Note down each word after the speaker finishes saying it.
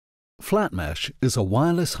FlatMesh is a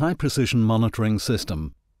wireless high-precision monitoring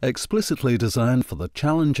system explicitly designed for the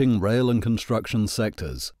challenging rail and construction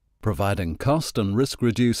sectors, providing cost and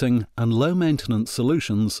risk-reducing and low-maintenance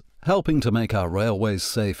solutions helping to make our railways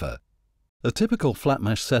safer. A typical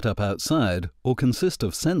FlatMesh setup outside will consist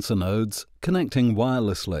of sensor nodes connecting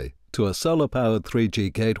wirelessly to a solar-powered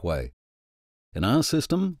 3G gateway. In our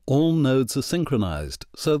system, all nodes are synchronized,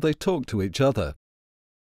 so they talk to each other,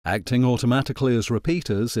 acting automatically as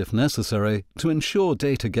repeaters if necessary to ensure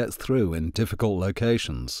data gets through in difficult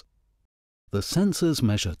locations. The sensors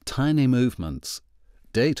measure tiny movements.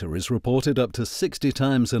 Data is reported up to 60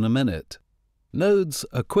 times in a minute. Nodes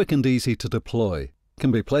are quick and easy to deploy,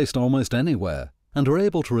 can be placed almost anywhere, and are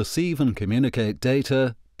able to receive and communicate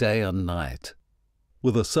data day and night.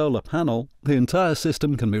 With a solar panel, the entire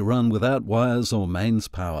system can be run without wires or mains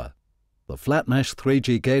power. The FlatMesh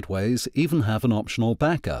 3G gateways even have an optional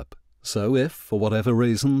backup, so if, for whatever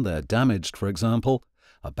reason, they're damaged, for example,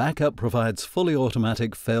 a backup provides fully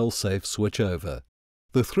automatic fail-safe switchover.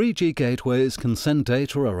 The 3G gateways can send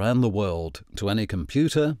data around the world to any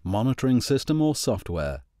computer, monitoring system or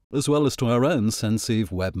software, as well as to our own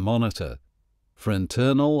Senceive web monitor. For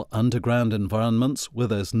internal, underground environments where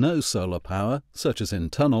there's no solar power, such as in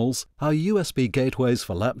tunnels, our USB gateways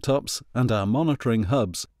for laptops and our monitoring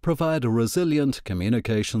hubs provide a resilient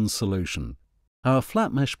communications solution. Our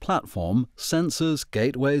FlatMesh platform, sensors,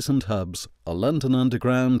 gateways and hubs are London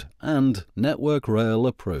Underground and Network Rail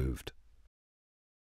approved.